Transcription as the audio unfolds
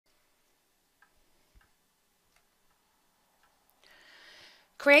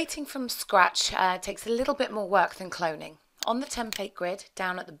Creating from scratch takes a little bit more work than cloning. On the template grid,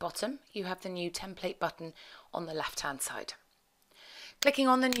 down at the bottom, you have the new template button on the left-hand side. Clicking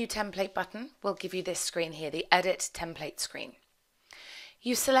on the new template button will give you this screen here, the Edit Template screen.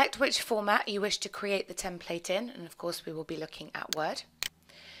 You select which format you wish to create the template in, and of course we will be looking at Word.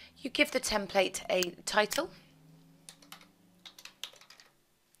 You give the template a title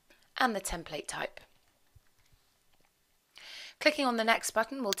and the template type. Clicking on the next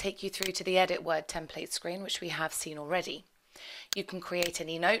button will take you through to the Edit Word template screen, which we have seen already. You can create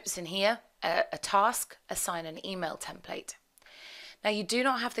any notes in here, a task, assign an email template. Now you do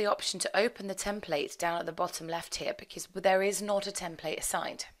not have the option to open the template down at the bottom left here because there is not a template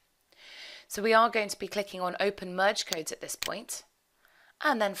assigned. So we are going to be clicking on Open Merge Codes at this point,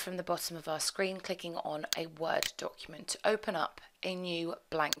 and then from the bottom of our screen clicking on a Word document to open up a new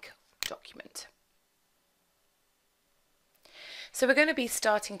blank document. So we're going to be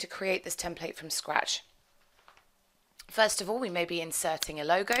starting to create this template from scratch. First of all, we may be inserting a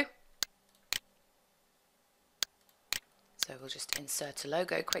logo. So we'll just insert a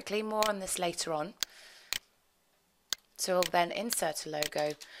logo quickly, more on this later on. So we'll then insert a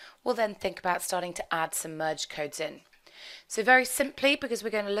logo. We'll then think about starting to add some merge codes in. So very simply, because we're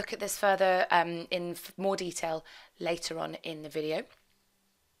going to look at this further in more detail later on in the video.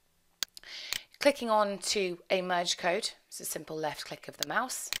 Clicking on to a merge code, it's a simple left click of the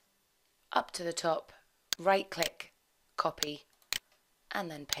mouse, up to the top, right click, copy, and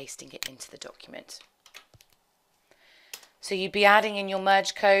then pasting it into the document. So you'd be adding in your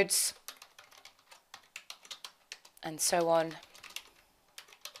merge codes and so on,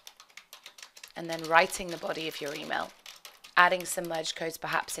 and then writing the body of your email, adding some merge codes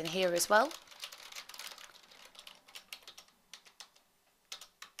perhaps in here as well.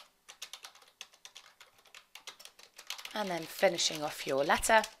 And then finishing off your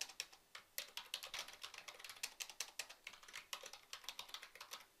letter.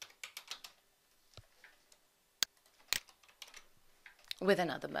 With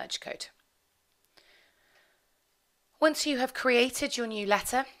another merge code. Once you have created your new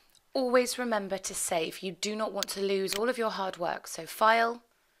letter, always remember to save. You do not want to lose all of your hard work. So File,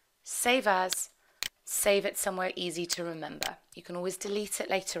 Save As, save it somewhere easy to remember. You can always delete it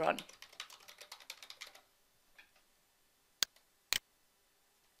later on.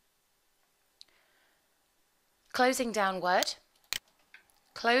 Closing down Word,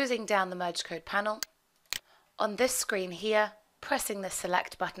 closing down the merge code panel. On this screen here, pressing the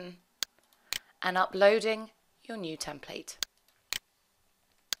select button and uploading your new template.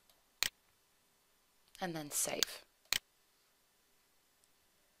 And then save.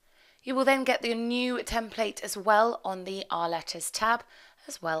 You will then get the new template as well on the R Letters tab,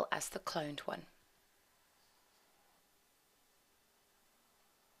 as well as the cloned one.